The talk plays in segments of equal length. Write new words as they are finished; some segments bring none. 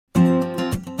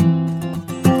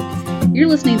You're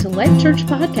listening to Life Church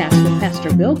Podcast with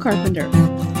Pastor Bill Carpenter.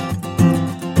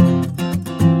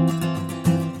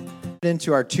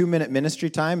 Into our 2-minute ministry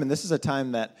time, and this is a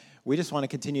time that we just want to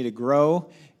continue to grow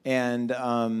and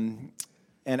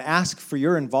ask for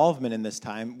your involvement in this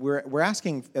time. We're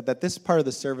asking that this part of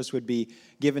the service would be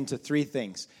given to 3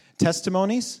 things: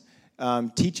 testimonies,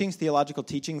 teachings, theological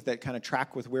teachings that kind of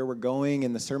track with where we're going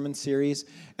in the sermon series,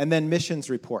 and then missions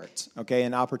reports, okay,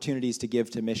 and opportunities to give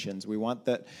to missions. We want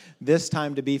this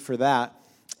time to be for that.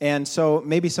 And so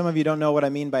maybe some of you don't know what I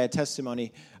mean by a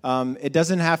testimony. It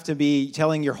doesn't have to be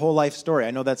telling your whole life story.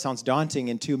 I know that sounds daunting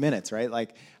in 2 minutes, right?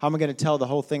 Like, how am I going to tell the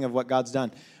whole thing of what God's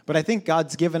done? But I think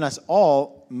God's given us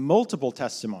all multiple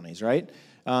testimonies, right?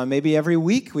 Maybe every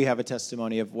week we have a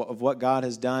testimony of what God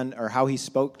has done, or how he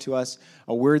spoke to us,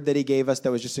 a word that he gave us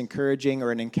that was just encouraging,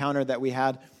 or an encounter that we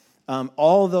had.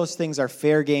 All of those things are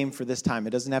fair game for this time.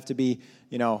 It doesn't have to be,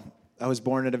 I was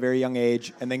born at a very young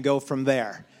age, and then go from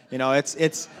there.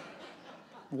 It's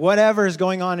whatever is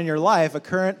going on in your life, a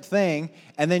current thing,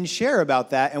 and then share about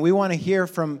that. And we want to hear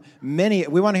from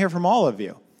all of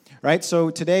you, right? So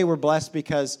today we're blessed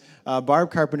because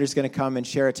Barb Carpenter is going to come and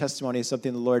share a testimony of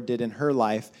something the Lord did in her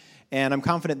life. And I'm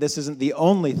confident this isn't the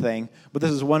only thing, but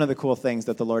this is one of the cool things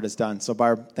that the Lord has done. So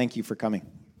Barb, thank you for coming.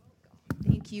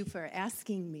 Thank you for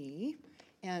asking me.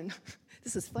 And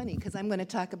this is funny because I'm going to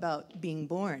talk about being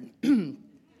born.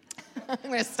 I'm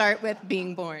going to start with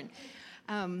being born.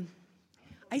 I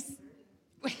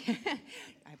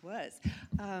was.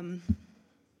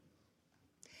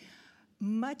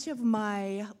 Much of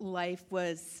my life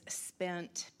was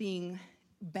spent being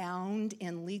bound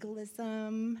in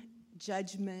legalism,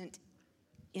 judgment,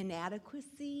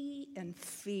 inadequacy, and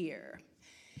fear.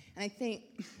 And I think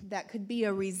that could be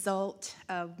a result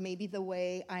of maybe the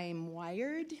way I'm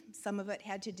wired. Some of it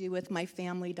had to do with my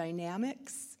family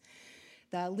dynamics,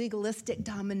 the legalistic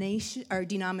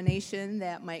denomination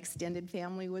that my extended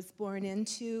family was born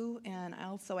into. And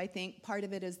also, I think part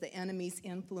of it is the enemy's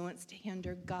influence to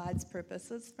hinder God's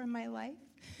purposes for my life.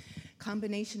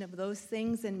 Combination of those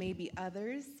things and maybe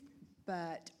others.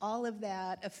 But all of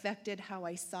that affected how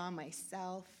I saw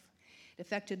myself. It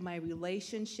affected my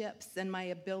relationships and my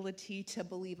ability to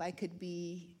believe I could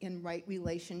be in right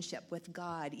relationship with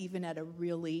God, even at a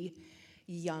really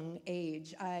young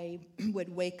age. I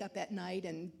would wake up at night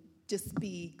and just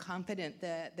be confident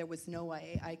that there was no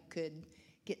way I could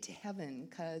get to heaven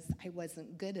because I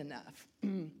wasn't good enough.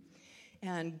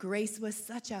 And grace was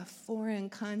such a foreign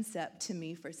concept to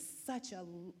me for such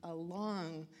a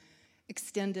long,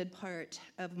 extended part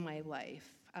of my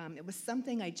life. It was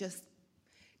something I just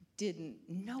didn't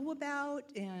know about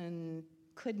and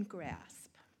couldn't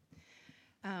grasp.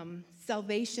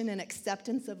 Salvation and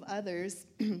acceptance of others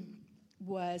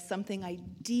was something I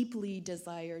deeply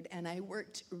desired, and I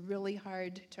worked really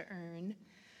hard to earn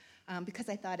because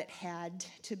I thought it had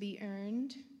to be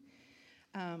earned.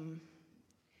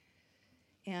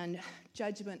 And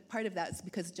judgment, part of that is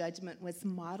because judgment was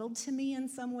modeled to me in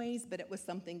some ways, but it was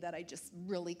something that I just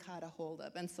really caught a hold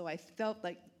of. And so I felt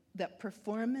like that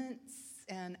performance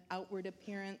and outward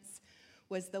appearance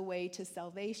was the way to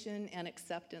salvation and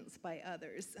acceptance by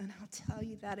others. And I'll tell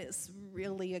you, that is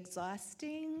really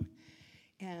exhausting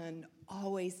and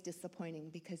always disappointing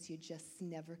because you just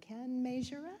never can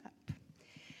measure up.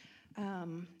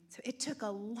 So it took a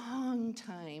long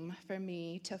time for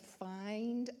me to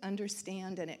find,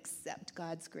 understand, and accept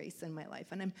God's grace in my life.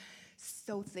 And I'm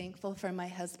so thankful for my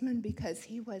husband because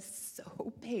he was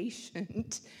so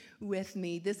patient with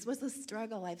me. This was a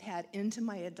struggle I've had into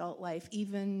my adult life,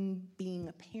 even being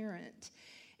a parent.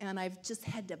 And I've just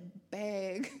had to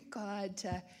beg God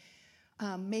to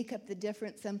make up the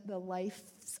difference in the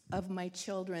lives of my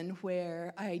children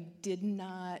where I did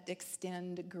not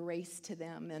extend grace to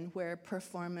them and where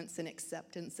performance and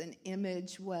acceptance and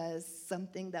image was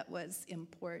something that was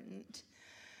important.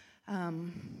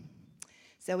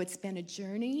 So it's been a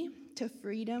journey to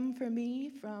freedom for me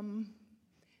from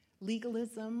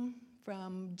legalism,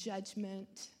 from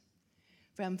judgment,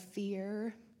 from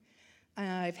fear.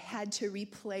 I've had to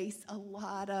replace a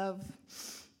lot of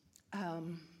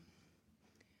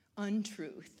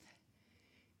untruth,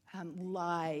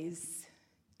 lies,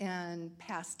 and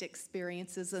past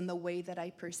experiences and the way that I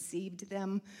perceived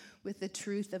them with the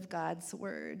truth of God's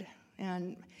word.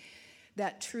 And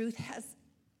that truth has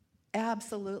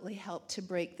absolutely helped to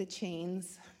break the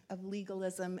chains of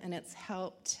legalism, and it's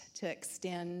helped to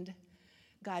extend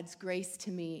God's grace to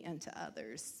me and to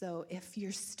others. So if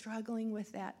you're struggling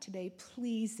with that today,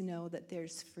 please know that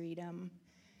there's freedom.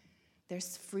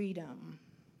 There's freedom.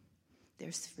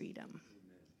 There's freedom.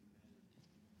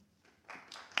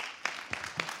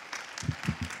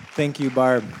 Thank you,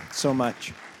 Barb, so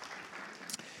much.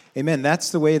 Amen.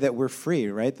 That's the way that we're free,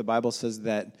 right? The Bible says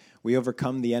that we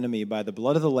overcome the enemy by the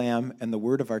blood of the Lamb and the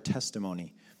word of our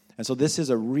testimony. And so this is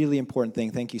a really important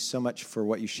thing. Thank you so much for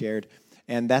what you shared.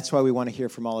 And that's why we want to hear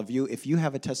from all of you. If you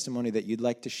have a testimony that you'd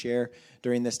like to share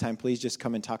during this time, please just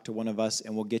come and talk to one of us,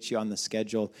 and we'll get you on the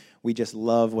schedule. We just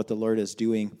love what the Lord is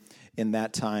doing in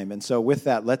that time. And so with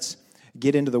that, let's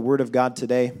get into the Word of God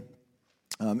today.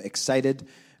 I'm excited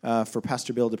for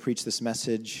Pastor Bill to preach this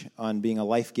message on being a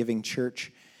life-giving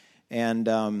church. And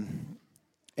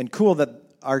cool that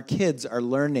our kids are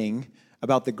learning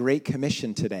about the Great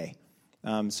Commission today.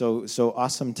 So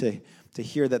awesome to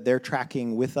hear that they're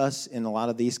tracking with us in a lot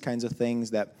of these kinds of things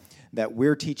that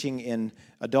we're teaching in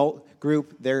adult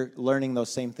group. They're learning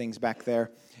those same things back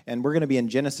there. And we're going to be in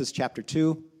Genesis chapter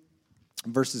 2,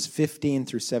 verses 15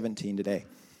 through 17 today.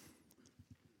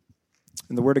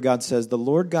 And the Word of God says, "The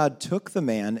Lord God took the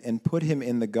man and put him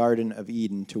in the Garden of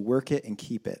Eden to work it and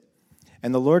keep it.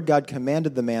 And the Lord God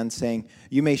commanded the man, saying,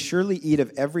 'You may surely eat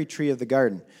of every tree of the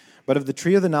garden, but of the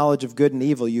tree of the knowledge of good and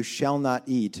evil you shall not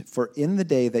eat, for in the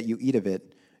day that you eat of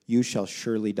it, you shall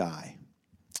surely die.'"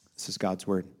 This is God's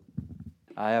Word.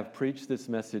 I have preached this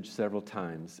message several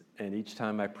times, and each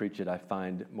time I preach it, I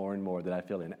find more and more that I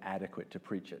feel inadequate to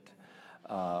preach it.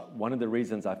 One of the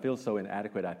reasons I feel so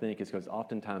inadequate, I think, is because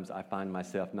oftentimes I find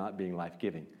myself not being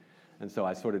life-giving. And so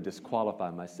I sort of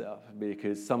disqualify myself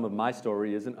because some of my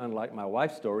story isn't unlike my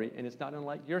wife's story, and it's not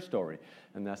unlike your story.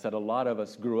 And that's that a lot of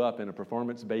us grew up in a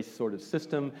performance-based sort of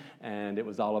system, and it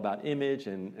was all about image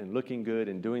and looking good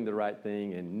and doing the right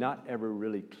thing and not ever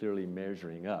really clearly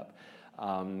measuring up.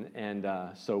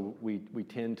 So we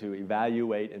tend to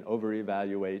evaluate and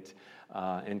over-evaluate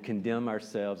and condemn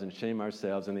ourselves and shame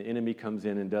ourselves, and the enemy comes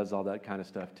in and does all that kind of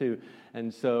stuff too.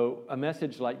 And so a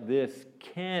message like this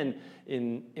can,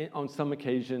 on some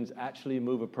occasions, actually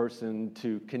move a person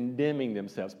to condemning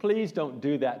themselves. Please don't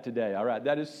do that today, all right?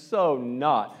 That is so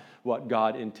not what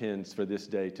God intends for this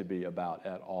day to be about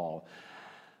at all.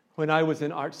 When I was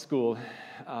in art school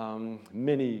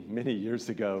many, many years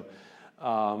ago,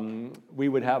 we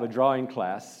would have a drawing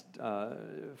class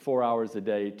 4 hours a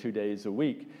day, 2 days a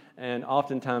week. And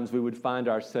oftentimes we would find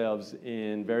ourselves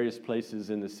in various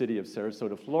places in the city of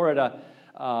Sarasota, Florida,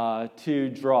 to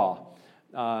draw.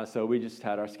 So we just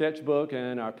had our sketchbook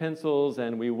and our pencils,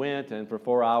 and we went, and for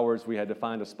 4 hours we had to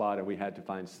find a spot, and we had to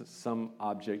find some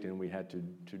object, and we had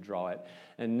to draw it.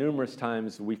 And numerous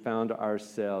times we found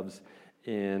ourselves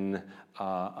in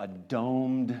a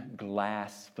domed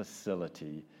glass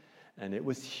facility. And it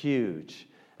was huge,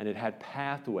 and it had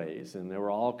pathways, and there were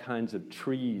all kinds of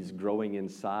trees growing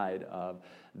inside of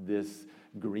this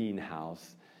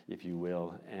greenhouse, if you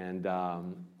will. And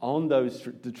on those,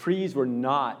 the trees were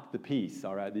not the piece,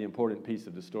 all right, the important piece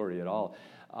of the story at all.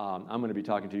 I'm going to be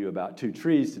talking to you about 2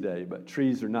 trees today, but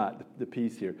trees are not the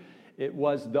piece here. It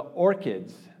was the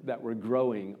orchids that were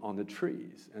growing on the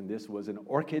trees, and this was an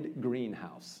orchid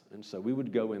greenhouse. And so we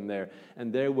would go in there,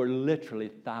 and there were literally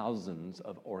thousands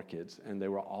of orchids, and they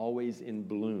were always in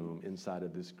bloom inside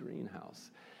of this greenhouse.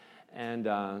 And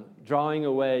drawing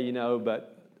away,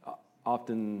 but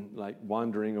often like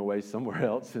wandering away somewhere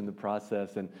else in the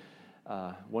process. And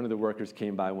one of the workers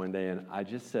came by one day, and I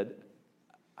just said,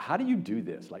 "How do you do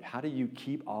this? Like, how do you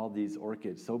keep all these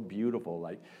orchids so beautiful?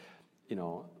 Like,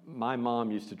 my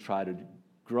mom used to try to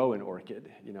grow an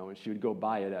orchid, and she would go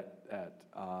buy it at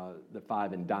the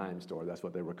 5 and dime store. That's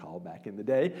what they were called back in the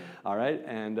day, all right?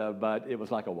 And but it was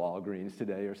like a Walgreens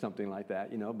today or something like that,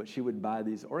 But she would buy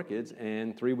these orchids,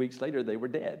 and 3 weeks later, they were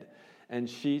dead. And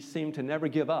she seemed to never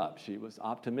give up. She was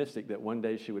optimistic that one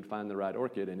day she would find the right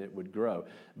orchid and it would grow,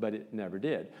 but it never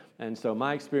did. And so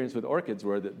my experience with orchids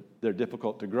were that they're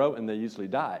difficult to grow and they usually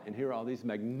die. And here are all these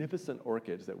magnificent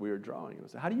orchids that we were drawing. And I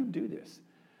said, "How do you do this?"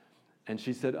 And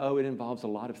she said, "Oh, it involves a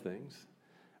lot of things.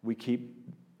 We keep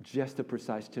just a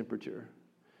precise temperature.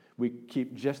 We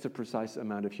keep just a precise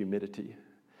amount of humidity.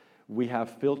 We have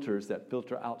filters that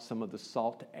filter out some of the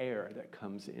salt air that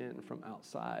comes in from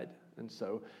outside. And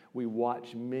so we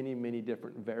watch many, many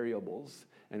different variables,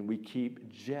 and we keep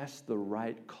just the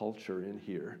right culture in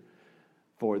here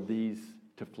for these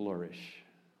to flourish."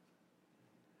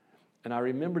 And I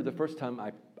remember the first time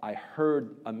I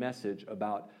heard a message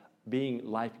about being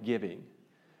life-giving.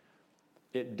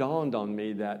 It dawned on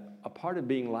me that a part of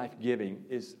being life-giving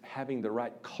is having the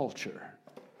right culture,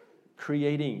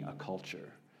 creating a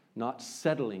culture, not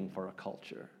settling for a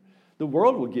culture. The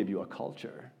world will give you a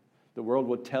culture. The world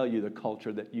will tell you the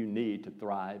culture that you need to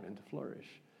thrive and to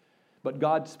flourish. But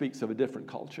God speaks of a different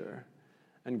culture,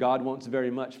 and God wants very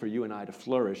much for you and I to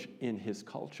flourish in His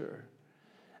culture.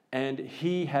 And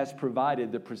He has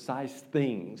provided the precise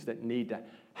things that need to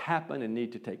happen and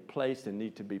need to take place and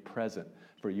need to be present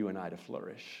for you and I to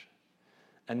flourish.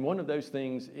 And one of those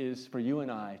things is for you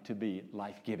and I to be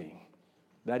life-giving.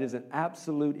 That is an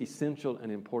absolute, essential,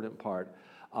 and important part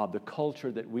of the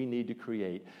culture that we need to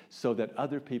create so that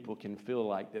other people can feel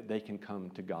like that they can come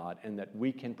to God and that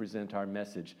we can present our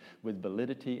message with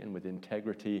validity and with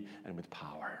integrity and with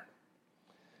power.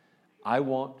 I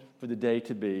want for the day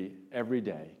to be every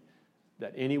day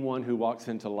that anyone who walks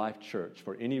into Life Church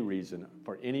for any reason,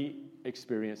 for any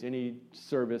experience, any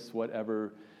service,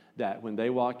 whatever, that when they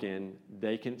walk in,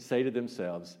 they can say to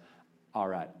themselves, all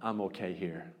right, I'm okay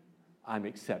here. I'm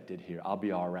accepted here. I'll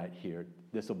be all right here.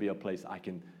 This will be a place I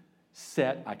can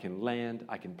set, I can land,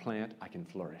 I can plant, I can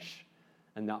flourish.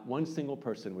 And not one single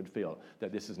person would feel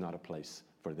that this is not a place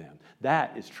for them.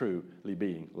 That is truly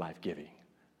being life-giving,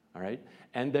 all right?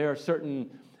 And there are certain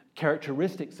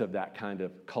characteristics of that kind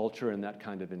of culture and that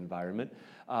kind of environment.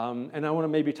 And I want to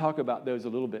maybe talk about those a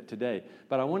little bit today.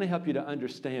 But I want to help you to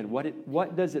understand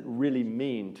what does it really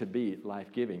mean to be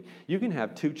life-giving. You can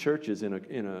have two churches in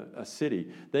a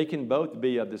city. They can both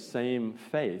be of the same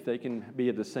faith. They can be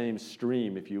of the same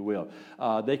stream, if you will.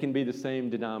 They can be the same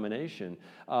denomination.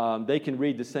 They can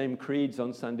read the same creeds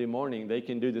on Sunday morning. They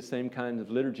can do the same kind of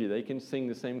liturgy. They can sing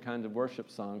the same kinds of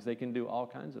worship songs. They can do all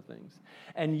kinds of things.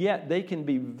 And yet they can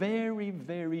be very,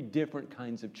 very different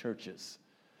kinds of churches.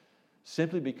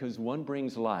 Simply because one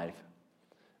brings life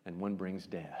and one brings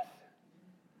death.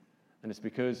 And it's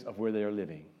because of where they are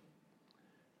living.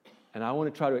 And I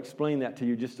want to try to explain that to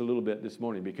you just a little bit this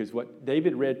morning, because what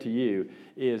David read to you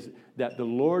is that the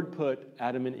Lord put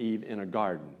Adam and Eve in a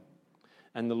garden.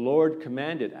 And the Lord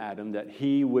commanded Adam that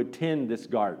he would tend this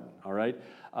garden, all right?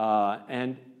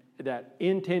 And that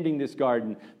in tending this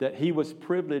garden, that he was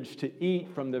privileged to eat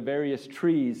from the various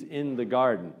trees in the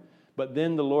garden. But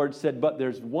then the Lord said, but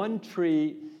there's one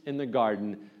tree in the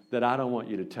garden that I don't want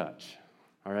you to touch,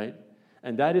 all right?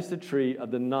 And that is the tree of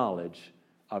the knowledge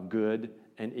of good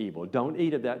and evil. Don't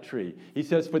eat of that tree. He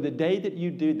says, for the day that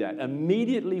you do that,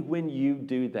 immediately when you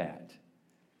do that,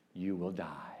 you will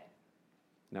die.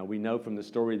 Now, we know from the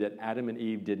story that Adam and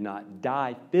Eve did not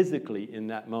die physically in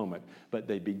that moment, but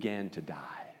they began to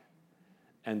die.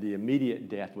 And the immediate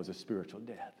death was a spiritual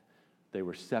death. They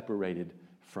were separated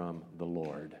from the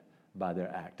Lord by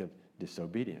their act of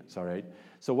disobedience, all right?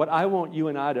 So what I want you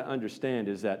and I to understand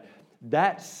is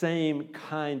that same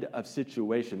kind of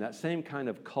situation, that same kind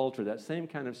of culture, that same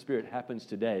kind of spirit happens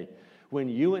today when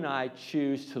you and I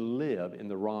choose to live in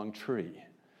the wrong tree.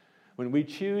 When we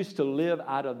choose to live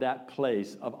out of that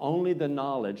place of only the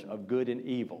knowledge of good and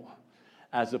evil,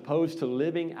 as opposed to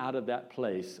living out of that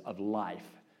place of life,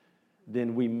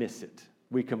 then we miss it.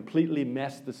 We completely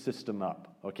mess the system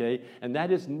up, okay? And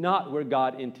that is not where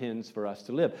God intends for us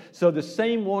to live. So the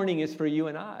same warning is for you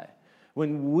and I.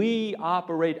 When we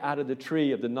operate out of the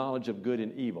tree of the knowledge of good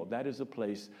and evil, that is a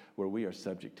place where we are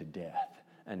subject to death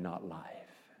and not life.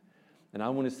 And I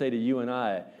want to say to you and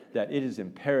I that it is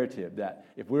imperative that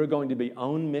if we're going to be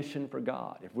on mission for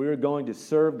God, if we're going to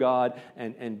serve God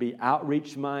and be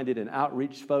outreach-minded and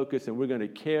outreach-focused, and we're going to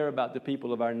care about the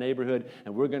people of our neighborhood,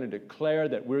 and we're going to declare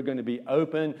that we're going to be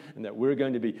open and that we're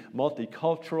going to be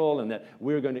multicultural and that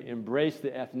we're going to embrace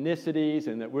the ethnicities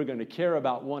and that we're going to care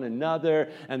about one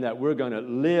another and that we're going to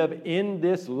live in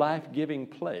this life-giving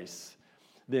place,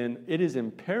 then it is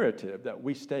imperative that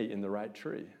we stay in the right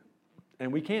tree.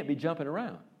 And we can't be jumping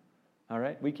around, all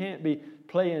right? We can't be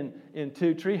playing in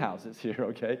two tree houses here,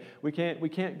 okay? We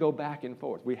can't go back and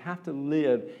forth. We have to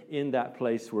live in that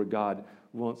place where God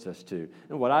wants us to.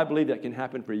 And what I believe that can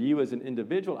happen for you as an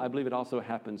individual, I believe it also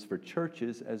happens for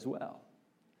churches as well.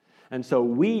 And so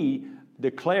we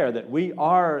declare that we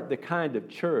are the kind of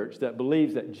church that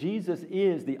believes that Jesus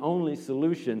is the only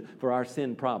solution for our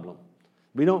sin problem.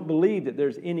 We don't believe that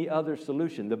there's any other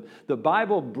solution. The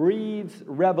Bible breathes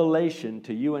revelation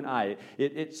to you and I.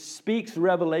 It speaks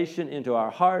revelation into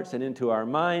our hearts and into our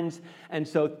minds. And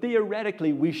so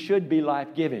theoretically, we should be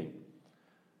life-giving.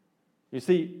 You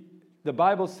see, the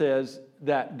Bible says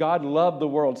that God loved the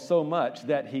world so much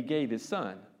that He gave His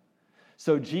Son.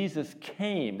 So Jesus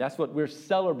came. That's what we're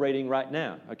celebrating right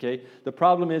now, okay? The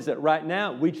problem is that right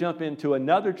now we jump into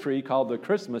another tree called the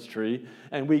Christmas tree,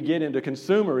 and we get into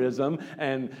consumerism,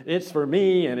 and it's for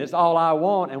me, and it's all I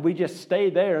want, and we just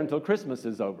stay there until Christmas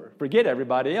is over. Forget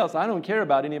everybody else. I don't care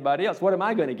about anybody else. What am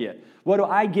I going to get? What do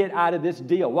I get out of this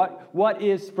deal? What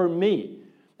is for me?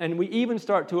 And we even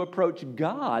start to approach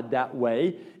God that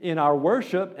way in our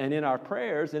worship and in our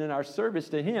prayers and in our service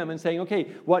to Him and saying,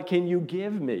 okay, what can you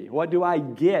give me? What do I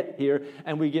get here?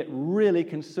 And we get really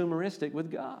consumeristic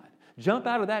with God. Jump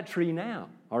out of that tree now,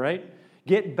 all right?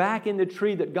 Get back in the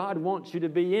tree that God wants you to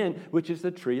be in, which is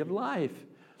the tree of life.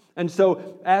 And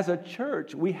so as a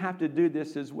church, we have to do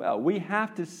this as well. We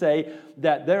have to say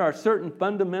that there are certain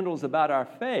fundamentals about our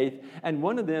faith, and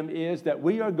one of them is that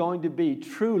we are going to be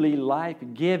truly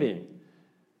life-giving.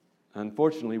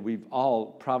 Unfortunately, we've all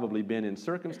probably been in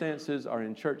circumstances or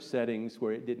in church settings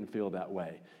where it didn't feel that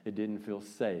way. It didn't feel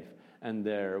safe. And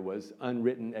there was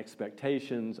unwritten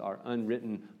expectations or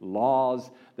unwritten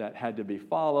laws that had to be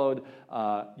followed.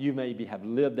 You maybe have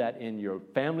lived that in your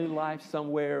family life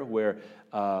somewhere where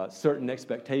certain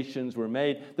expectations were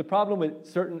made. The problem with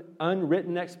certain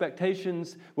unwritten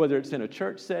expectations, whether it's in a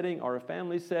church setting or a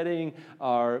family setting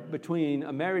or between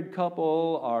a married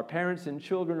couple or parents and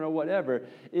children or whatever,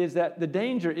 is that the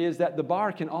danger is that the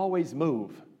bar can always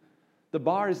move. The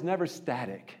bar is never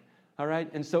static. All right?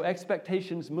 And so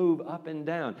expectations move up and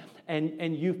down.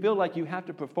 And you feel like you have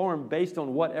to perform based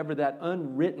on whatever that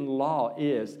unwritten law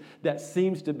is that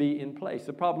seems to be in place.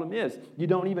 The problem is you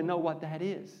don't even know what that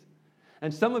is.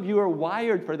 And some of you are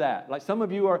wired for that. Like some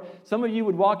of you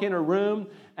would walk in a room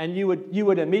and you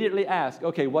would immediately ask,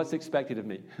 okay, what's expected of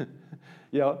me?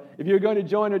 If you're going to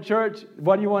join a church,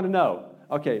 what do you want to know?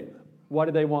 Okay, what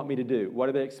do they want me to do? What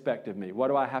do they expect of me? What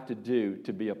do I have to do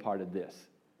to be a part of this?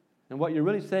 And what you're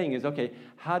really saying is, okay,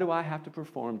 how do I have to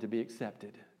perform to be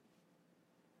accepted?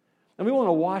 And we want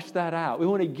to wash that out. We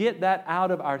want to get that out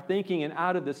of our thinking and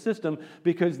out of the system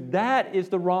because that is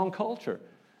the wrong culture.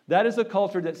 That is a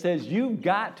culture that says you've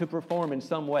got to perform in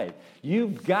some way.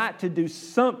 You've got to do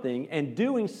something, and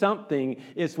doing something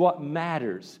is what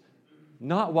matters,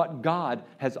 not what God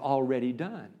has already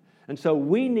done. And so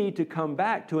we need to come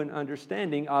back to an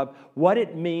understanding of what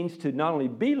it means to not only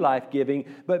be life-giving,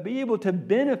 but be able to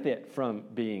benefit from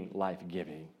being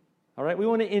life-giving. All right? We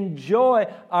want to enjoy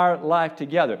our life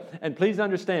together. And please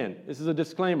understand, this is a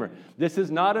disclaimer. This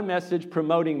is not a message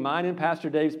promoting mine and Pastor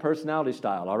Dave's personality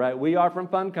style. All right? We are from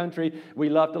Fun Country. We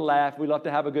love to laugh. We love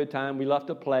to have a good time. We love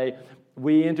to play.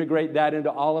 We integrate that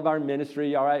into all of our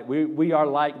ministry, all right? We are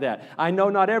like that. I know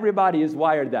not everybody is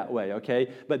wired that way,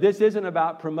 okay? But this isn't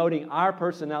about promoting our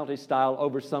personality style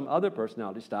over some other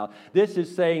personality style. This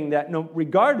is saying that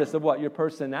regardless of what your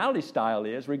personality style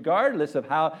is, regardless of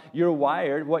how you're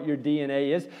wired, what your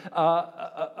DNA is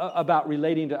about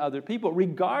relating to other people,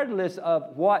 regardless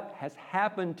of what has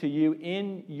happened to you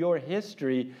in your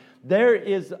history, there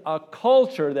is a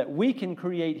culture that we can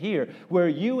create here where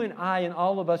you and I and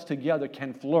all of us together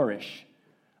can flourish,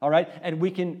 all right? And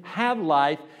we can have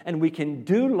life and we can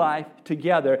do life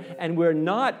together, and we're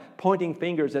not pointing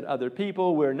fingers at other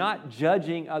people. We're not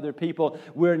judging other people.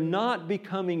 We're not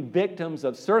becoming victims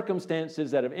of circumstances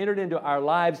that have entered into our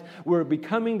lives. We're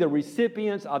becoming the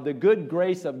recipients of the good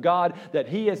grace of God that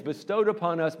He has bestowed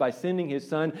upon us by sending His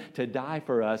Son to die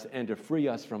for us and to free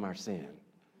us from our sin.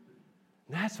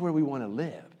 That's where we want to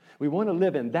live. We want to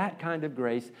live in that kind of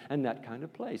grace and that kind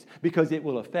of place because it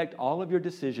will affect all of your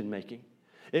decision making.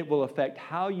 It will affect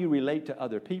how you relate to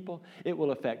other people. It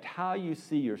will affect how you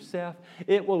see yourself.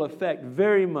 It will affect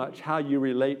very much how you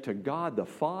relate to God the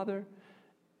Father.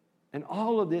 And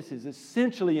all of this is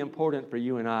essentially important for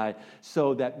you and I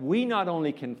so that we not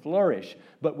only can flourish,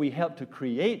 but we help to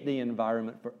create the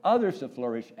environment for others to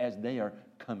flourish as they are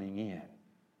coming in.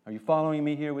 Are you following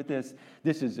me here with this?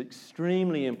 This is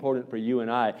extremely important for you and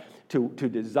I to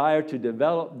desire to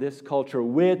develop this culture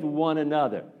with one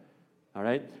another. All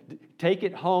right? Take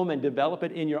it home and develop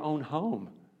it in your own home.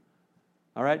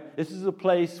 All right? This is a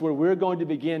place where we're going to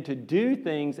begin to do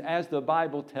things as the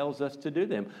Bible tells us to do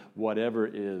them. Whatever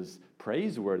is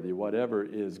praiseworthy, whatever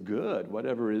is good,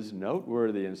 whatever is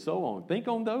noteworthy, and so on. Think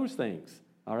on those things.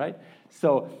 All right?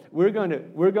 So we're going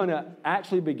to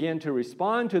actually begin to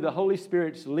respond to the Holy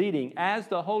Spirit's leading as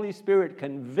the Holy Spirit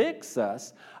convicts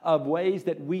us of ways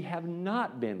that we have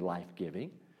not been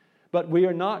life-giving. But we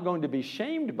are not going to be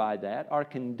shamed by that or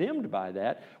condemned by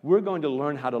that. We're going to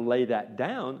learn how to lay that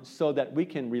down so that we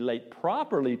can relate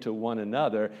properly to one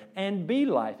another and be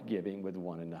life-giving with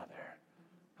one another.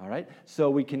 All right? So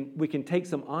we can take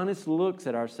some honest looks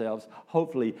at ourselves,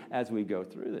 hopefully, as we go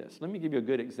through this. Let me give you a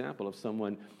good example of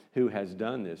someone who has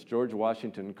done this. George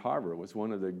Washington Carver was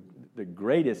one of the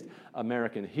greatest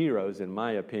American heroes, in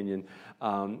my opinion.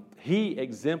 He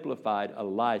exemplified a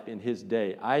life in his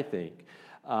day, I think,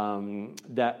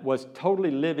 that was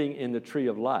totally living in the tree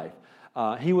of life.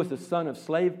 He was the son of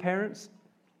slave parents.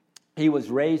 He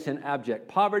was raised in abject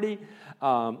poverty.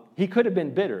 He could have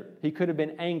been bitter. He could have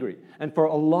been angry, and for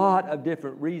a lot of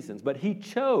different reasons. But he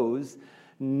chose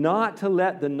not to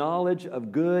let the knowledge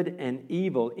of good and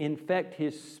evil infect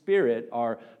his spirit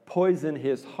or poison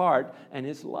his heart and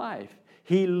his life.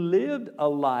 He lived a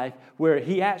life where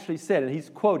he actually said, and he's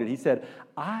quoted, he said,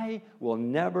 I will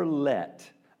never let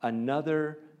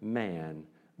another man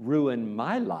ruin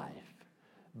my life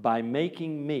by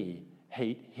making me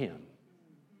hate him.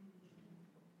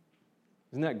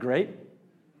 Isn't that great?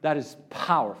 That is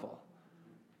powerful.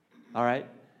 All right?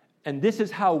 And this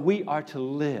is how we are to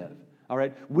live. All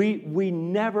right? We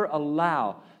never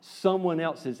allow someone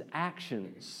else's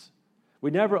actions. We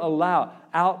never allow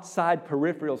outside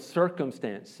peripheral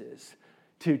circumstances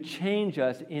to change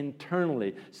us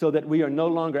internally so that we are no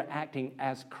longer acting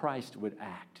as Christ would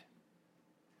act.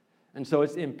 And so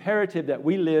it's imperative that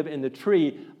we live in the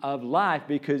tree of life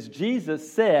because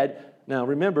Jesus said, now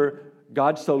remember,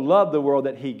 God so loved the world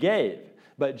that he gave.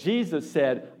 But Jesus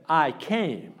said, I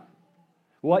came.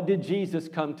 What did Jesus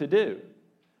come to do?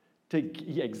 To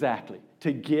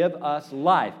give us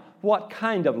life. What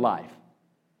kind of life?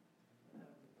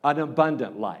 An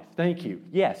abundant life. Thank you.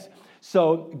 Yes.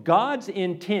 So God's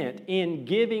intent in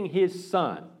giving his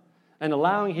Son and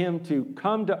allowing him to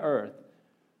come to earth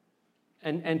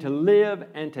and to live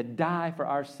and to die for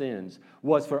our sins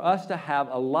was for us to have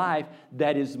a life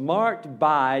that is marked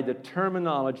by the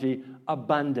terminology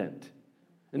abundant.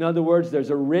 In other words, there's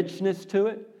a richness to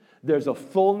it, there's a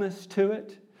fullness to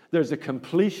it, there's a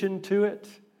completion to it.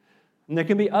 And there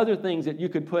can be other things that you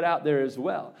could put out there as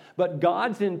well. But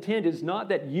God's intent is not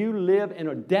that you live in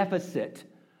a deficit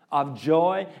of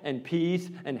joy and peace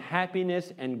and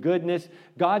happiness and goodness.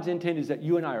 God's intent is that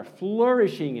you and I are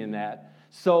flourishing in that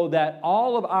so that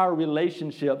all of our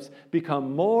relationships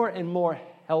become more and more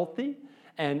healthy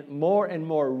and more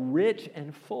rich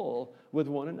and full with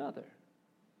one another.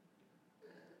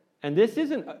 And this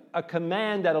isn't a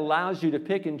command that allows you to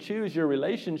pick and choose your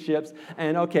relationships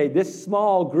and, okay, this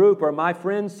small group or my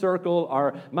friend circle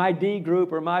or my D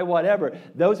group or my whatever,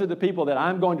 those are the people that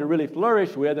I'm going to really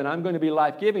flourish with and I'm going to be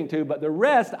life-giving to, but the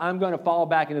rest I'm going to fall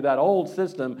back into that old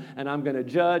system and I'm going to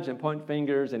judge and point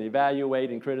fingers and evaluate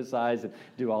and criticize and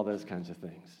do all those kinds of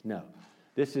things. No.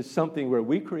 This is something where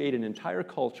we create an entire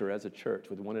culture as a church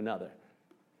with one another.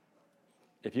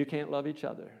 If you can't love each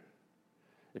other,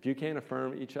 if you can't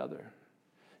affirm each other,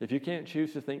 if you can't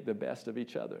choose to think the best of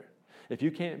each other, if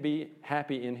you can't be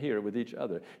happy in here with each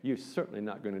other, you're certainly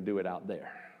not going to do it out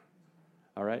there.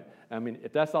 All right? I mean,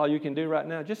 if that's all you can do right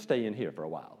now, just stay in here for a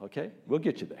while, okay? We'll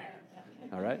get you there.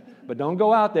 All right? But don't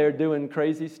go out there doing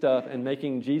crazy stuff and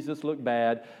making Jesus look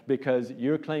bad because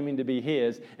you're claiming to be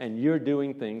his and you're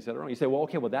doing things that are wrong. You say, well,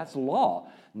 that's law.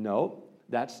 No,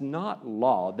 that's not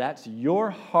law. That's your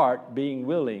heart being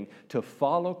willing to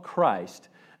follow Christ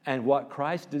and what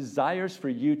Christ desires for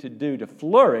you to do to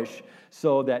flourish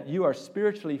so that you are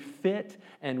spiritually fit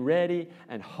and ready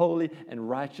and holy and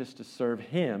righteous to serve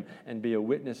him and be a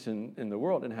witness in the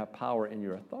world and have power in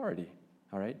your authority.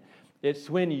 All right? It's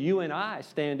when you and I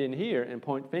stand in here and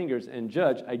point fingers and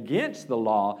judge against the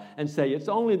law and say it's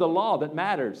only the law that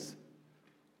matters.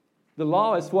 The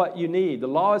law is what you need. The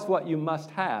law is what you must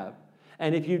have.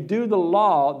 And if you do the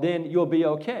law, then you'll be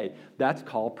okay. That's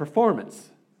called performance.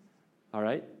 All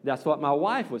right? That's what my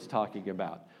wife was talking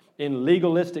about. In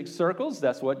legalistic circles,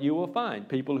 that's what you will find.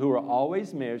 People who are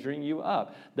always measuring you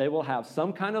up. They will have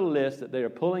some kind of list that they are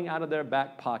pulling out of their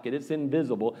back pocket. It's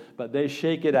invisible, but they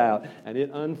shake it out and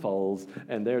it unfolds.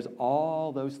 And there's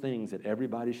all those things that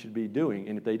everybody should be doing.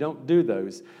 And if they don't do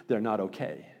those, they're not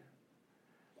okay.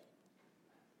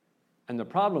 And the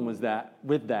problem with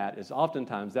that is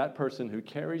oftentimes that person who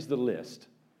carries the list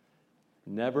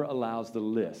never allows the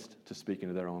list to speak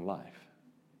into their own life.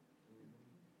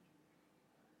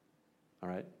 All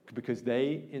right? Because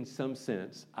they, in some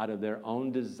sense, out of their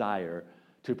own desire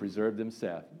to preserve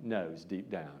themselves, knows deep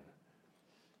down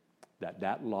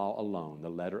that law alone, the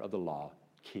letter of the law,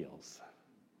 kills.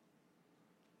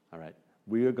 All right?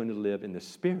 We are going to live in the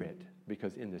Spirit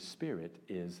because in the Spirit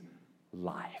is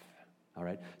life. All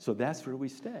right? So that's where we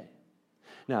stay.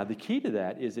 Now, the key to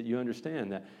that is that you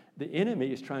understand that the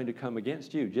enemy is trying to come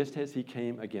against you just as he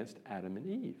came against Adam and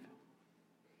Eve.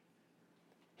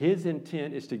 His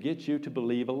intent is to get you to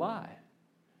believe a lie,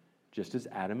 just as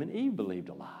Adam and Eve believed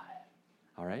a lie.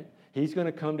 All right? He's going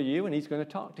to come to you and he's going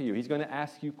to talk to you. He's going to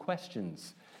ask you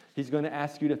questions. He's going to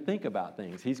ask you to think about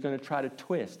things. He's going to try to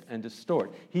twist and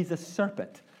distort. He's a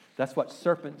serpent. That's what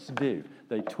serpents do.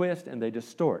 They twist and they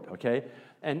distort, okay?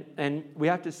 And we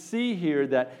have to see here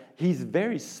that he's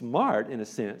very smart in a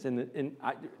sense. And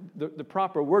the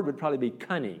proper word would probably be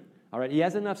cunning. All right? He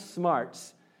has enough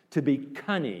smarts to be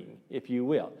cunning, if you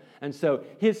will. And so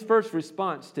his first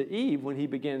response to Eve when he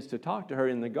begins to talk to her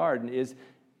in the garden is,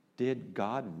 did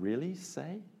God really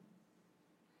say?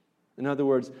 In other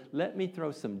words, let me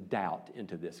throw some doubt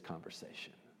into this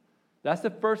conversation. That's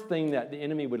the first thing that the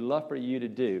enemy would love for you to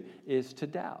do, is to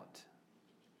doubt.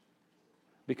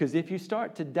 Because if you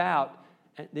start to doubt,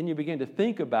 and then you begin to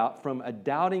think about from a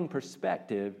doubting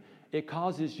perspective, it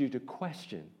causes you to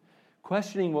question.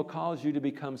 Questioning will cause you to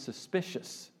become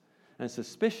suspicious. And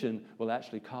suspicion will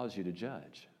actually cause you to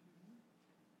judge.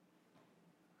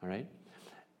 All right?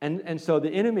 And so the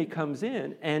enemy comes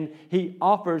in and he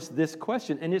offers this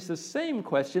question. And it's the same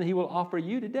question he will offer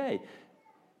you today.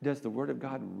 Does the Word of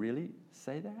God really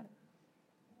say that?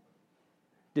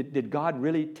 Did God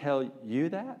really tell you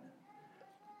that?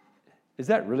 Is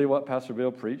that really what Pastor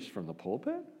Bill preached from the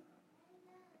pulpit?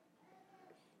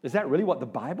 Is that really what the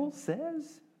Bible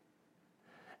says?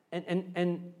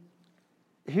 And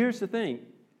here's the thing.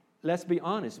 Let's be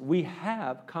honest. We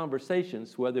have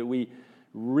conversations, whether we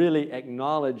really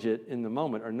acknowledge it in the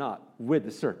moment or not, with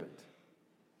the serpent.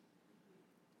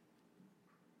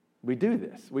 We do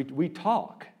this. We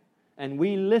talk and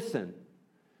we listen.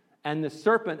 And the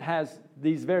serpent has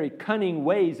these very cunning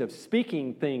ways of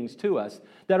speaking things to us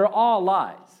that are all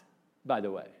lies, by the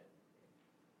way.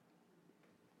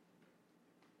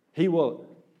 He will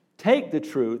take the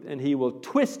truth and he will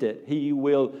twist it. He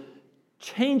will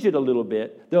change it a little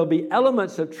bit. There'll be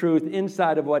elements of truth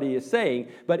inside of what he is saying,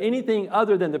 but anything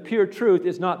other than the pure truth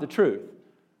is not the truth.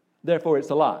 Therefore, it's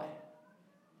a lie.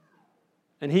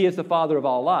 And he is the father of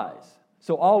all lies.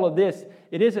 So all of this,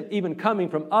 it isn't even coming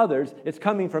from others, it's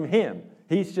coming from him.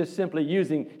 He's just simply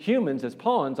using humans as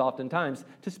pawns oftentimes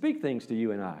to speak things to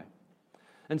you and I.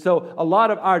 And so a lot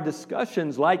of our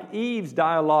discussions, like Eve's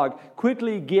dialogue,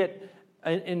 quickly get,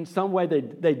 in some way,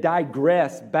 they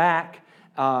digress back.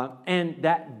 And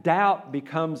that doubt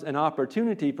becomes an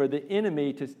opportunity for the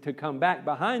enemy to come back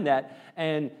behind that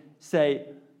and say,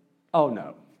 oh,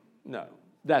 no,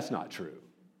 that's not true.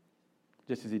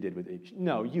 Just as he did with Eve.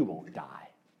 No, you won't die.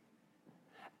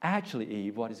 Actually,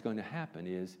 Eve, what is going to happen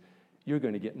is you're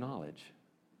going to get knowledge.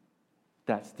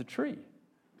 That's the tree,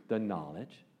 the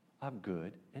knowledge of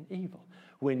good and evil.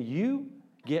 When you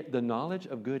get the knowledge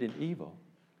of good and evil,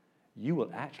 you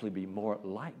will actually be more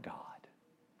like God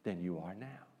than you are now.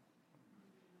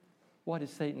 What is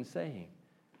Satan saying?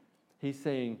 He's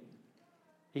saying,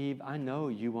 Eve, I know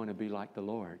you want to be like the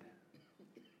Lord.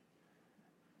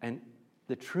 And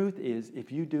the truth is,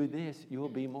 if you do this, you'll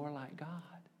be more like God.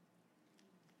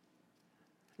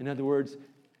 In other words,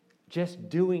 just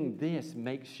doing this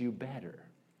makes you better.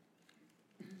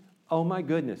 Oh my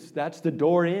goodness, that's the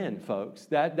door in, folks.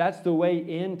 That's the way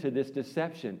into this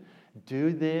deception.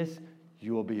 Do this,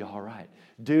 you will be all right.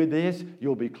 Do this,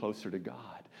 you'll be closer to God.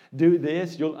 Do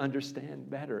this, you'll understand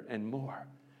better and more.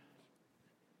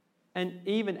 And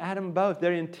even Adam both,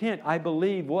 their intent, I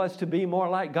believe, was to be more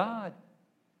like God.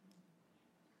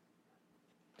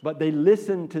 But they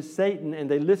listened to Satan and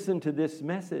they listened to this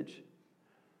message.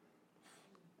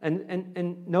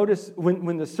 And notice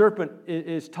when the serpent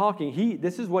is talking,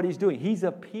 this is what he's doing. He's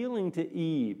appealing to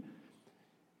Eve.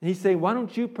 He's saying, why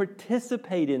don't you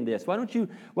participate in this? Why don't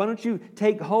you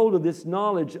take hold of this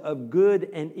knowledge of good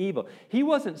and evil? He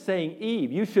wasn't saying,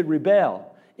 Eve, you should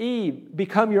rebel. Eve,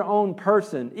 become your own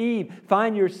person. Eve,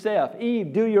 find yourself.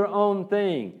 Eve, do your own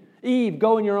thing. Eve,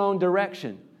 go in your own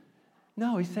direction.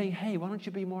 No, he's saying, hey, why don't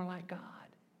you be more like God?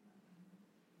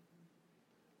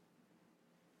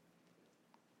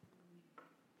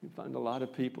 You find a lot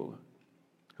of people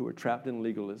who are trapped in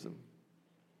legalism.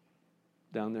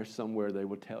 Down there somewhere, they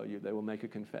will tell you, they will make a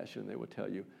confession, they will tell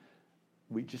you,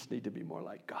 we just need to be more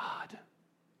like God.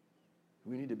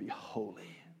 We need to be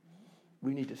holy.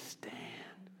 We need to stand.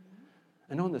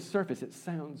 And on the surface, it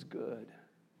sounds good.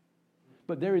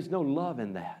 But there is no love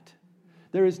in that.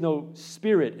 There is no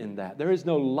spirit in that. There is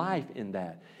no life in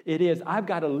that. It is, I've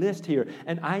got a list here,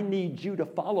 and I need you to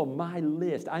follow my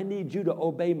list. I need you to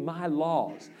obey my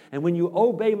laws. And when you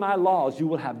obey my laws, you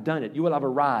will have done it. You will have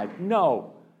arrived.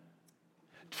 No.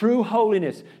 True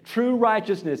holiness, true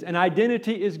righteousness, and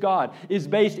identity is God is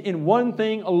based in one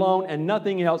thing alone and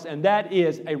nothing else, and that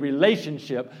is a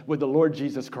relationship with the Lord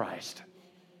Jesus Christ.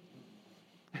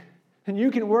 And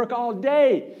you can work all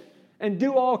day and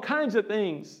do all kinds of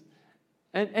things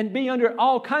and be under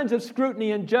all kinds of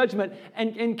scrutiny and judgment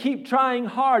and keep trying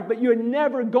hard, but you're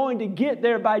never going to get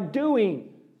there by doing.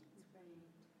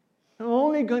 You're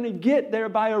only going to get there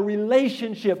by a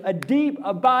relationship, a deep,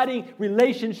 abiding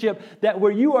relationship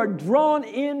where you are drawn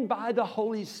in by the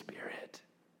Holy Spirit.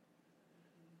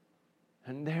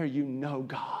 And there you know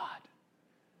God,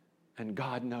 and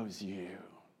God knows you.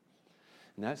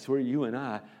 And that's where you and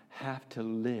I have to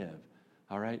live,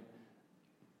 all right?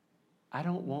 I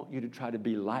don't want you to try to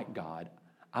be like God.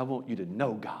 I want you to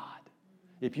know God.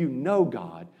 If you know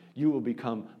God, you will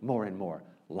become more and more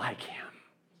like Him.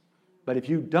 But if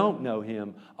you don't know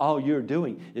him, all you're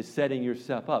doing is setting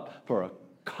yourself up for a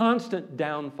constant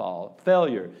downfall,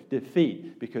 failure,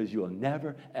 defeat, because you'll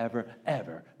never, ever,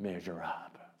 ever measure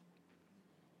up.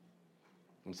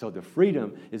 And so the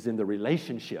freedom is in the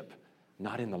relationship,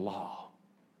 not in the law.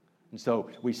 And so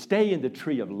we stay in the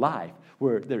tree of life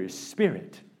where there is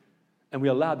spirit, and we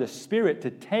allow the Spirit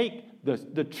to take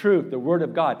the truth, the Word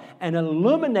of God, and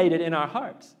illuminate it in our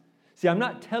hearts. See, I'm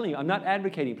not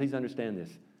advocating, please understand this.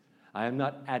 I am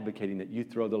not advocating that you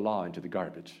throw the law into the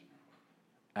garbage.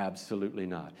 Absolutely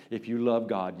not. If you love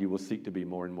God, you will seek to be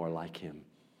more and more like Him.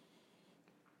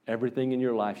 Everything in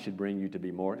your life should bring you to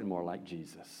be more and more like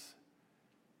Jesus.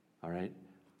 All right?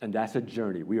 And that's a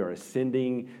journey. We are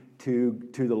ascending to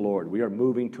the Lord. We are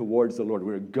moving towards the Lord.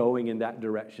 We're going in that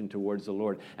direction towards the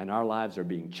Lord. And our lives are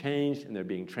being changed and they're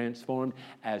being transformed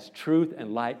as truth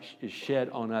and light is shed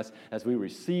on us as we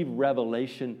receive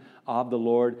revelation of the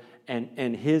Lord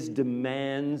and His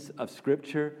demands of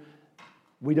Scripture.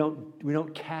 We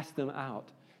don't cast them out.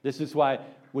 This is why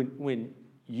when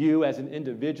you as an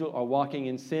individual are walking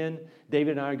in sin,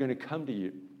 David and I are going to come to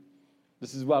you.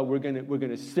 This is why we're going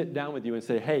to sit down with you and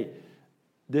say, hey,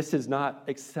 this is not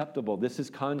acceptable. This is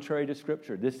contrary to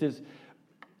Scripture. This is,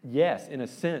 yes, in a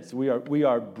sense, we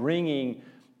are bringing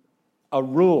a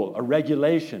rule, a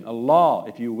regulation, a law,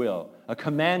 if you will, a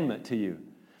commandment to you.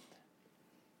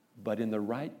 But in the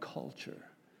right culture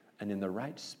and in the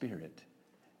right spirit,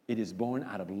 it is born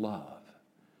out of love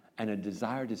and a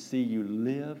desire to see you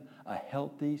live a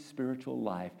healthy spiritual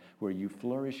life where you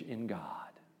flourish in God.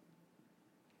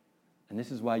 And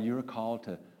this is why you're called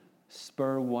to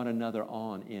spur one another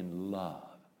on in love,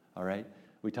 all right?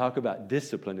 We talk about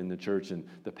discipline in the church and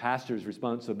the pastor's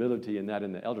responsibility in that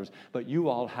and the elders, but you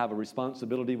all have a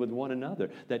responsibility with one another,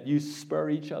 that you spur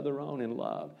each other on in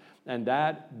love. And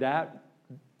that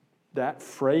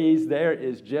phrase there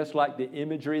is just like the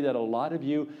imagery that a lot of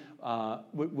you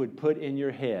would put in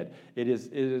your head. It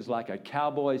is like a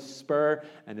cowboy's spur,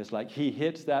 and it's like he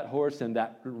hits that horse in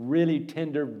that really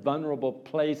tender, vulnerable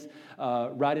place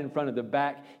right in front of the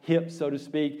back hip, so to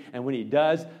speak. And when he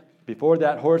does, before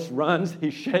that horse runs, he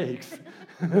shakes.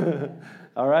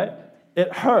 All right?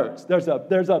 It hurts. There's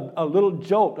a little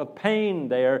jolt of pain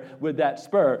there with that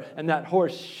spur, and that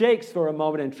horse shakes for a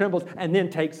moment and trembles and then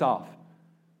takes off.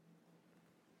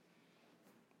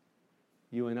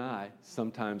 You and I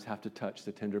sometimes have to touch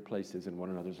the tender places in one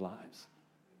another's lives.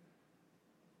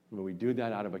 When we do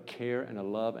that out of a care and a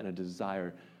love and a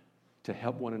desire to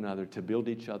help one another, to build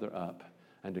each other up,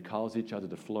 and to cause each other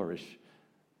to flourish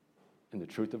in the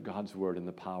truth of God's Word and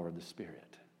the power of the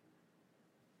Spirit.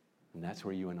 And that's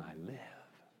where you and I live.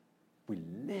 We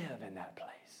live in that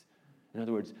place. In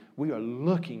other words, we are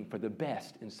looking for the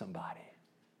best in somebody.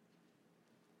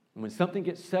 And when something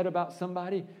gets said about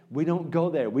somebody, we don't go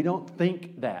there. We don't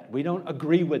think that. We don't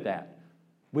agree with that.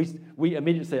 We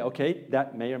immediately say, okay,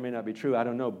 that may or may not be true. I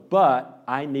don't know. But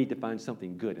I need to find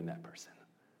something good in that person.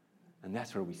 And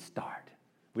that's where we start.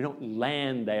 We don't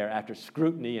land there after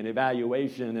scrutiny and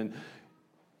evaluation and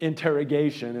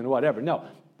interrogation and whatever. No.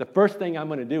 The first thing I'm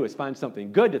going to do is find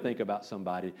something good to think about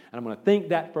somebody. And I'm going to think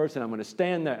that first, and I'm going to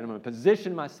stand there, and I'm going to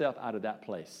position myself out of that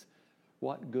place.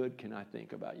 What good can I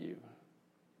think about you?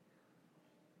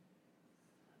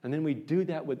 And then we do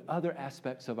that with other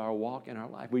aspects of our walk in our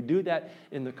life. We do that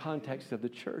in the context of the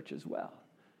church as well.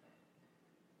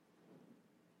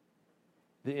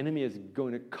 The enemy is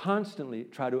going to constantly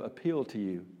try to appeal to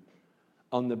you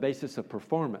on the basis of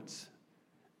performance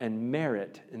and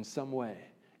merit in some way.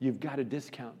 You've got to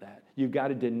discount that. You've got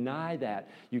to deny that.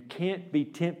 You can't be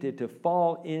tempted to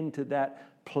fall into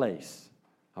that place.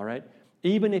 All right?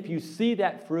 Even if you see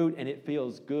that fruit and it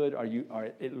feels good or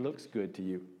it looks good to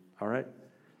you. All right?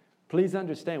 Please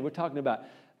understand, we're talking about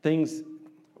things.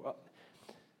 Well,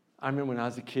 I remember when I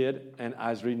was a kid and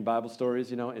I was reading Bible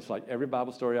stories, it's like every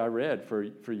Bible story I read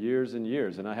for years and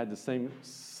years. And I had the same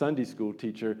Sunday school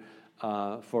teacher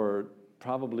for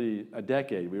probably a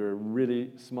decade. We were a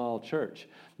really small church,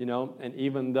 and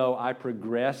even though I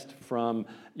progressed from,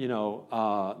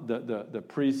 the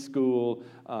preschool,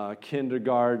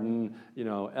 kindergarten,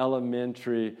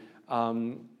 elementary,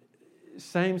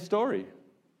 same story.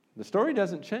 The story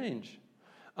doesn't change.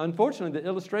 Unfortunately, the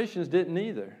illustrations didn't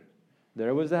either.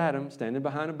 There was Adam standing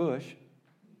behind a bush.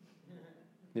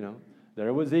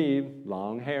 There was Eve,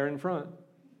 long hair in front.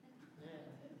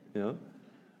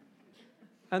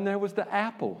 And there was the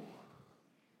apple.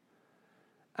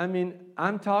 I mean,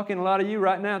 I'm talking a lot of you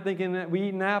right now thinking that we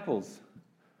eating apples.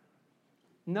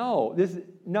 No,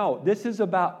 this is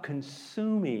about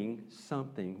consuming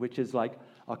something which is like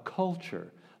a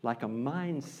culture, like a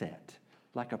mindset,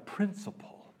 like a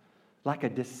principle, like a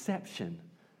deception,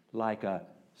 like a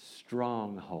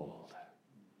stronghold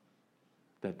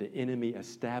that the enemy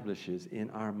establishes in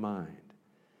our mind.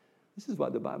 This is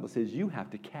what the Bible says. You have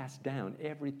to cast down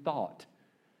every thought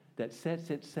that sets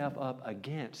itself up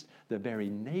against the very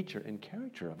nature and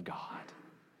character of God.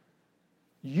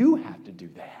 You have to do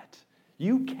that.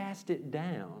 You cast it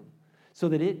down so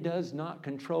that it does not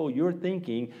control your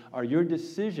thinking or your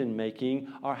decision making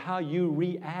or how you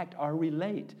react or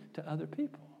relate to other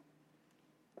people.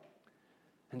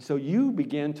 And so you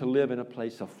begin to live in a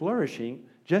place of flourishing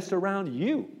just around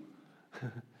you.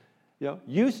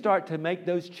 You start to make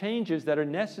those changes that are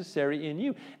necessary in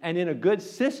you. And in a good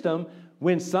system,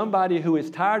 when somebody who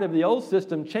is tired of the old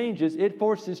system changes, it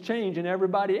forces change in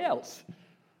everybody else.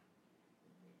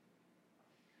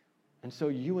 And so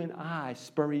you and I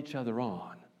spur each other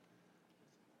on.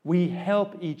 We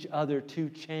help each other to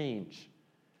change.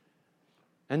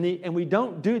 And we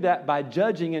don't do that by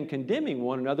judging and condemning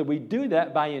one another. We do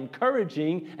that by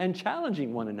encouraging and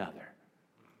challenging one another.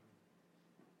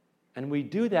 And we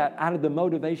do that out of the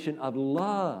motivation of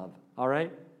love, all right?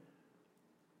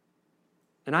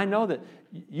 And I know that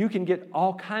you can get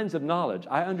all kinds of knowledge.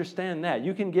 I understand that.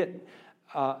 You can get,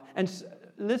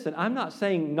 listen, I'm not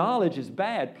saying knowledge is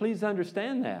bad. Please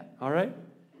understand that, all right?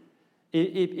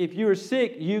 If you're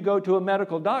sick, you go to a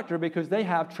medical doctor because they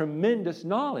have tremendous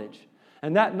knowledge.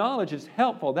 And that knowledge is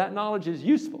helpful. That knowledge is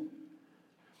useful.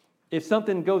 If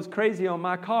something goes crazy on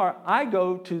my car, I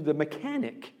go to the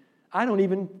mechanic. I don't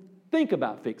even think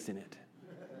about fixing it.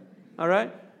 All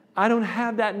right? I don't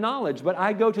have that knowledge, but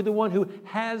I go to the one who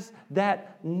has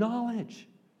that knowledge.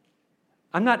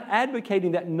 I'm not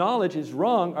advocating that knowledge is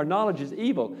wrong or knowledge is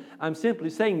evil. I'm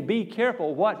simply saying be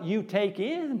careful what you take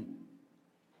in.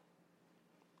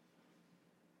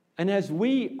 And as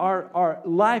we are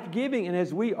life-giving and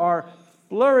as we are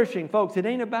flourishing, folks, it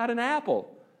ain't about an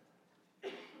apple.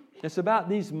 It's about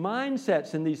these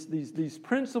mindsets and these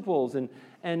principles, and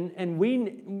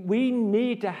we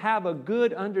need to have a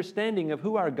good understanding of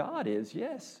who our God is,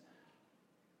 yes.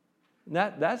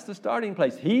 That's the starting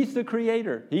place. He's the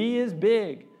creator. He is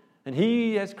big, and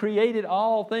He has created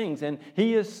all things, and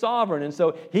He is sovereign, and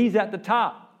so He's at the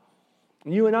top.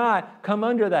 You and I come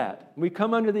under that. We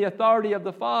come under the authority of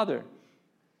the Father.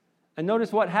 And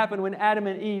notice what happened when Adam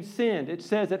and Eve sinned. It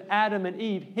says that Adam and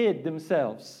Eve hid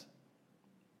themselves.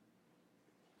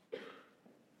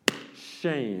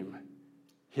 Shame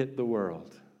hit the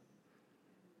world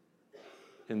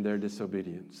in their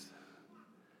disobedience.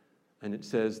 And it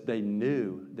says they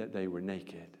knew that they were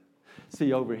naked.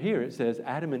 See, over here it says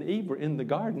Adam and Eve were in the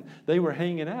garden. They were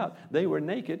hanging out. They were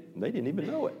naked. They didn't even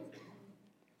know it.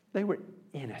 They were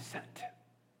innocent.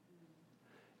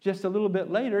 Just a little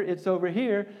bit later, it's over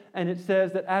here, and it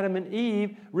says that Adam and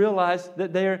Eve realized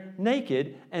that they're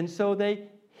naked, and so they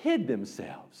hid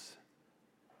themselves.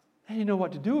 They didn't know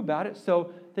what to do about it,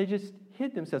 so they just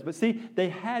hid themselves. But see, they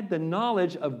had the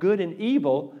knowledge of good and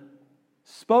evil,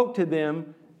 spoke to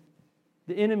them,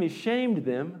 the enemy shamed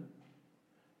them,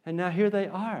 and now here they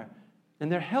are.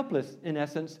 And they're helpless, in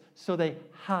essence, so they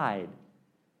hide.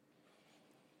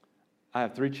 I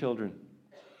have 3 children.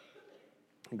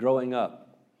 Growing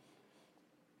up,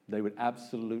 they would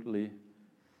absolutely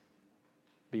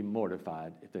be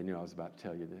mortified if they knew I was about to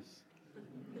tell you this.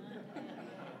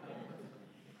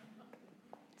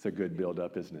 It's a good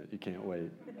build-up, isn't it? You can't wait.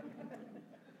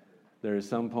 There is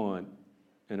some point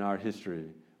in our history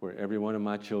where every one of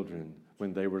my children,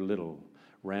 when they were little,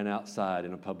 ran outside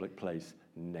in a public place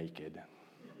naked.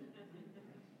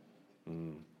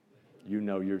 You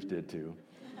know yours did too.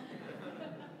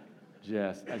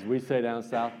 Just, as we say down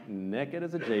south, naked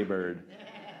as a jaybird.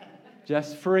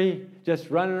 Just free, just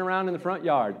running around in the front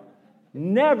yard.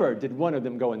 Never did one of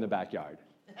them go in the backyard.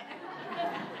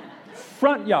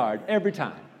 Front yard every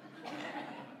time.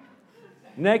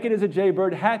 Naked as a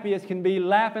jaybird, happy as can be,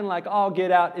 laughing like all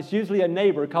get out. It's usually a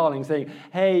neighbor calling saying,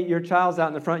 hey, your child's out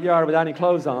in the front yard without any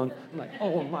clothes on. I'm like,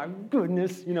 oh my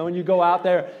goodness. And you go out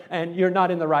there and you're not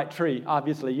in the right tree,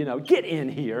 obviously. Get in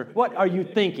here. What are you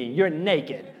thinking? You're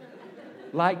naked.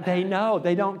 Like they know.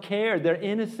 They don't care. They're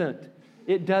innocent.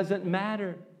 It doesn't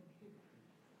matter.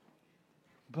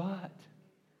 But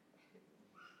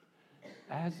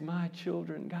as my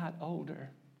children got older,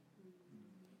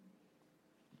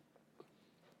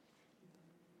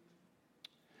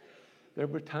 there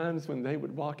were times when they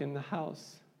would walk in the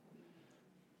house,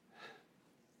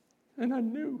 and I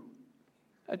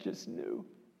just knew,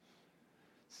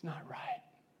 it's not right.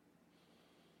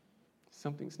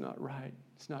 Something's not right.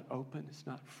 It's not open. It's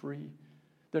not free.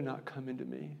 They're not coming to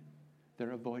me.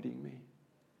 They're avoiding me.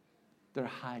 They're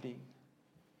hiding.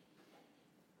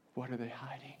 What are they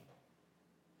hiding?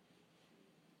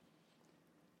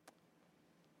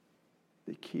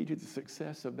 the key to the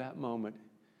success of that moment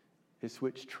is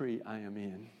which tree I am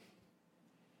in.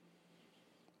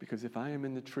 Because if I am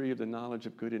in the tree of the knowledge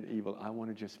of good and evil, I want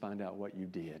to just find out what you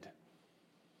did.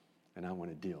 And I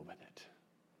want to deal with it.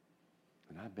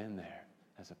 And I've been there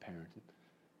as a parent.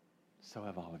 So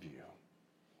have all of you.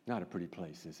 Not a pretty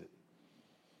place, is it?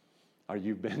 Or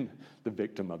you've been the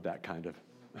victim of that kind of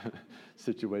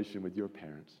situation with your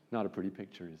parents. Not a pretty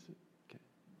picture, is it? Okay.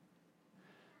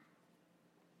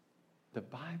 The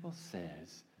Bible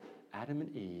says Adam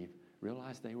and Eve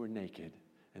realized they were naked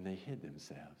and they hid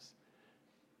themselves.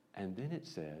 And then it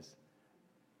says,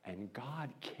 and God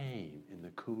came in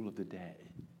the cool of the day.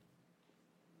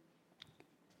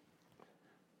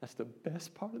 That's the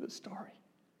best part of the story.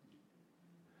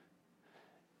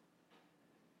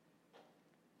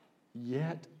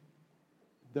 Yet,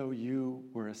 though you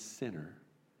were a sinner,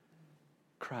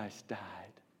 Christ died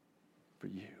for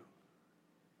you.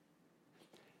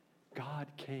 God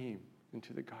came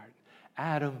into the garden.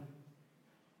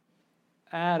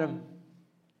 Adam,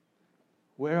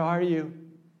 where are you?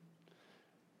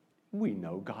 We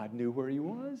know God knew where he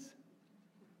was.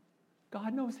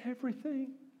 God knows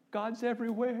everything. God's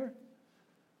everywhere.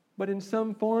 But in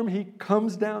some form, he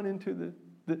comes down into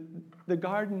the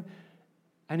garden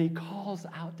and he calls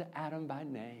out to Adam by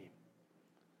name.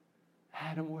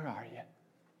 Adam, where are you?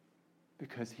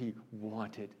 Because he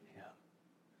wanted him.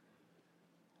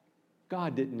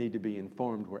 God didn't need to be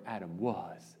informed where Adam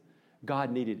was.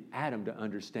 God needed Adam to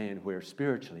understand where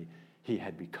spiritually he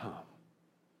had become.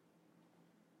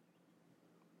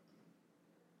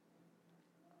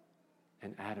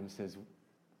 And Adam says,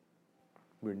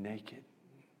 we're naked,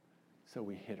 so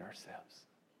we hid ourselves.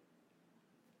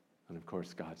 And of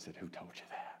course, God said, who told you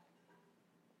that?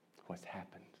 What's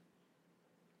happened?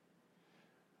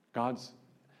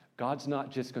 God's not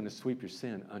just going to sweep your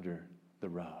sin under the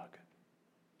rug,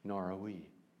 nor are we.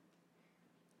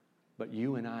 But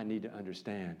you and I need to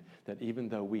understand that even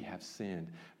though we have sinned,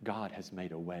 God has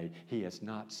made a way. He has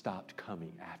not stopped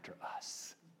coming after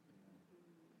us.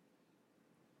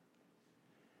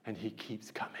 And he keeps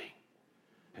coming.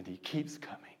 And he keeps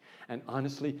coming. And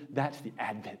honestly, that's the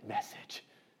Advent message.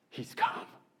 He's come.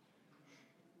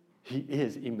 He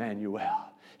is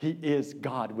Emmanuel. He is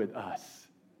God with us.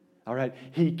 All right?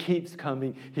 He keeps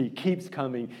coming. He keeps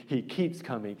coming. He keeps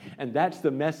coming. And that's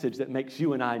the message that makes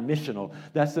you and I missional.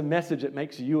 That's the message that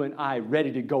makes you and I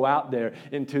ready to go out there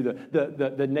into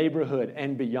the neighborhood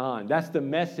and beyond. That's the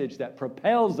message that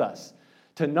propels us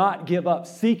to not give up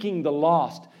seeking the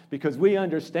lost, because we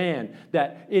understand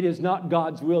that it is not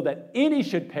God's will that any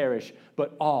should perish,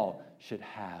 but all should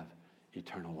have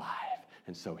eternal life.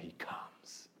 And so he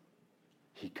comes.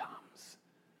 He comes.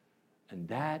 And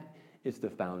that is the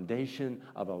foundation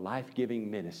of a life-giving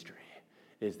ministry,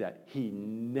 is that he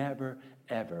never,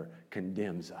 ever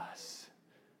condemns us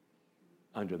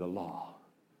under the law.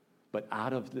 But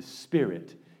out of the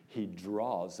Spirit, he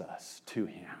draws us to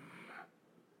him.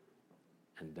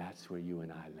 And that's where you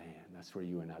and I land. That's where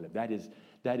you and I live.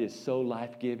 That is so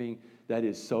life-giving.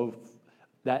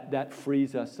 That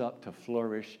frees us up to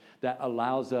flourish. That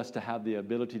allows us to have the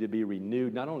ability to be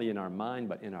renewed, not only in our mind,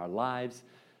 but in our lives.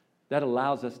 That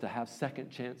allows us to have second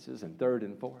chances and third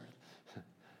and fourth.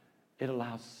 It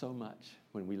allows so much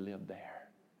when we live there.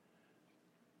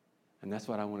 And that's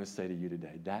what I want to say to you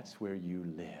today. That's where you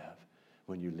live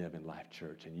when you live in Life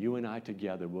Church. And you and I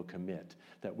together will commit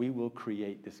that we will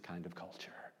create this kind of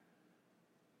culture.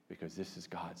 Because this is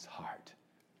God's heart.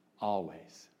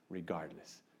 Always,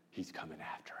 regardless, he's coming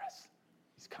after us.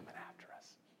 He's coming after us.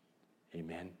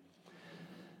 Amen.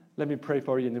 Let me pray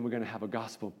for you, and then we're going to have a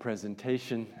gospel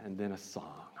presentation and then a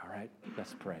song. All right?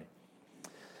 Let's pray.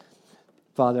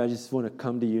 Father, I just want to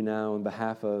come to you now on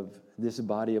behalf of this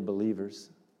body of believers.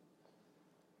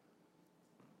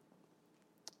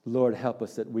 Lord, help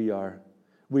us that we are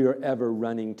ever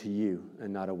running to you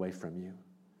and not away from you.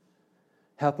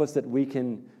 Help us that we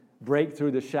can break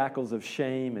through the shackles of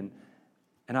shame.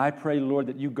 And I pray, Lord,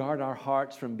 that you guard our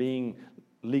hearts from being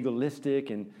legalistic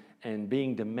and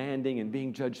being demanding and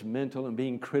being judgmental and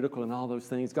being critical and all those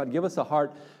things. God, give us a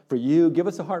heart for you. Give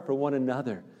us a heart for one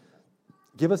another.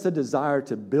 Give us a desire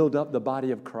to build up the body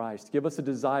of Christ. Give us a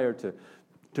desire to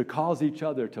cause each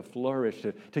other to flourish,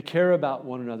 to care about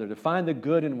one another, to find the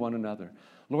good in one another.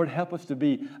 Lord, help us to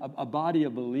be a body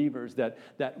of believers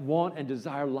that want and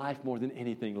desire life more than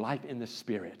anything, life in the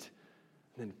Spirit.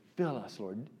 And then fill us,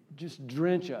 Lord. Just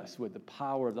drench us with the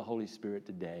power of the Holy Spirit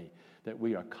today, that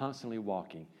we are constantly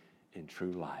walking in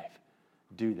true life.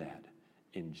 Do that.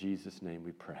 In Jesus' name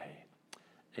we pray.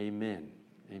 Amen.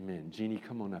 Amen. Jeannie,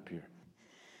 come on up here.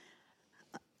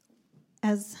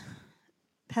 As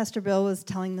Pastor Bill was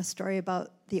telling the story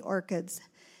about the orchids,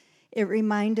 it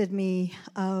reminded me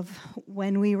of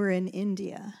when we were in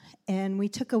India, and we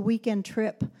took a weekend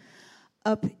trip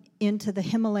up into the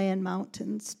Himalayan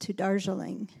mountains to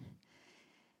Darjeeling.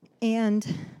 And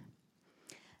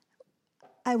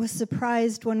I was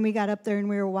surprised when we got up there and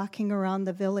we were walking around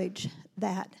the village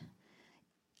that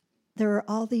there were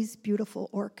all these beautiful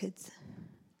orchids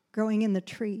growing in the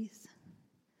trees.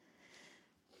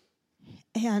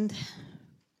 And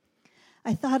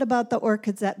I thought about the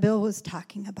orchids that Bill was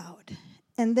talking about.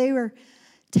 And they were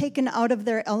taken out of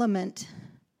their element.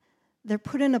 They're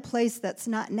put in a place that's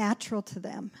not natural to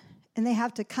them. And they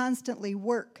have to constantly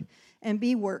work and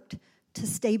be worked to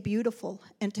stay beautiful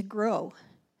and to grow.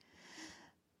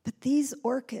 But these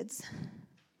orchids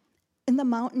in the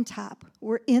mountaintop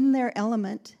were in their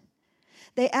element.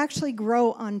 They actually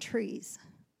grow on trees.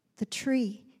 The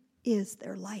tree is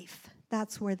their life.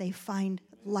 That's where they find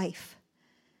life.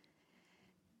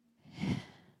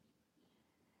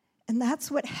 And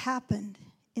that's what happened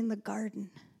in the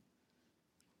garden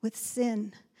with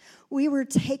sin. We were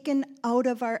taken out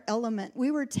of our element. We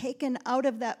were taken out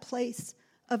of that place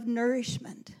of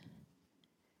nourishment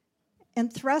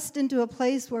and thrust into a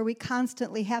place where we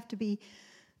constantly have to be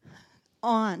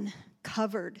on,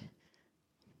 covered,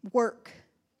 work.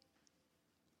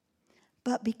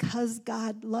 But because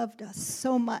God loved us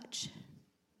so much,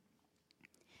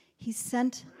 He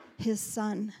sent His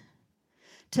Son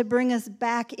to bring us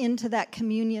back into that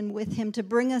communion with Him, to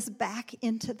bring us back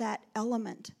into that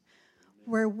element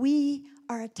where we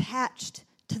are attached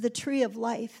to the tree of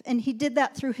life. And He did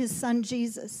that through His Son,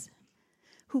 Jesus,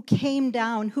 who came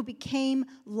down, who became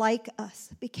like us,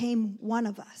 became one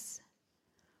of us,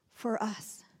 for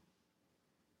us.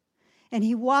 And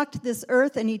He walked this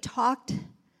earth and He talked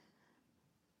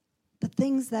the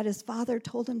things that His Father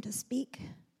told Him to speak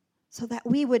so that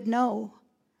we would know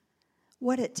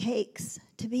what it takes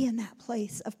to be in that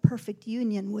place of perfect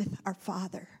union with our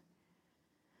Father.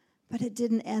 But it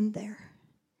didn't end there.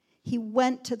 He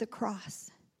went to the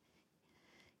cross.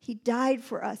 He died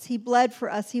for us. He bled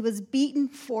for us. He was beaten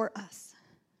for us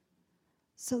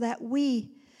so that we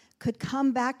could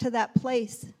come back to that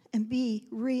place and be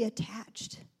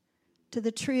reattached to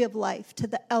the tree of life, to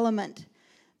the element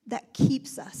that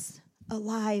keeps us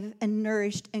alive and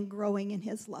nourished and growing in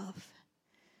His love.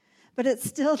 But it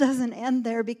still doesn't end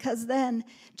there, because then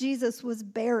Jesus was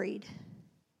buried,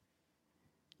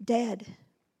 dead,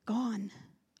 gone,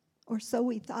 or so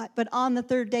we thought. But on the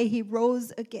third day, He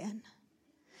rose again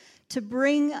to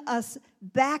bring us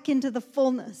back into the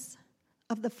fullness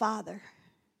of the Father.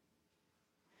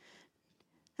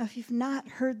 Now, if you've not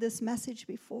heard this message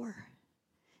before,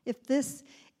 if this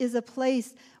is a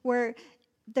place where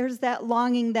there's that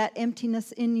longing, that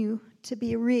emptiness in you to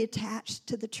be reattached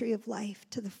to the tree of life,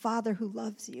 to the Father who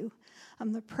loves you,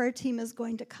 the prayer team is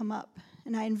going to come up,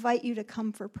 and I invite you to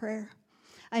come for prayer.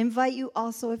 I invite you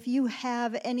also, if you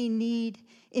have any need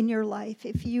in your life,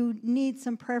 if you need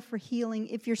some prayer for healing,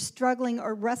 if you're struggling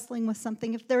or wrestling with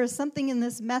something, if there is something in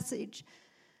this message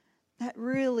that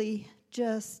really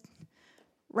just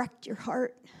wrecked your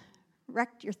heart,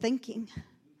 wrecked your thinking,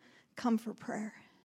 come for prayer.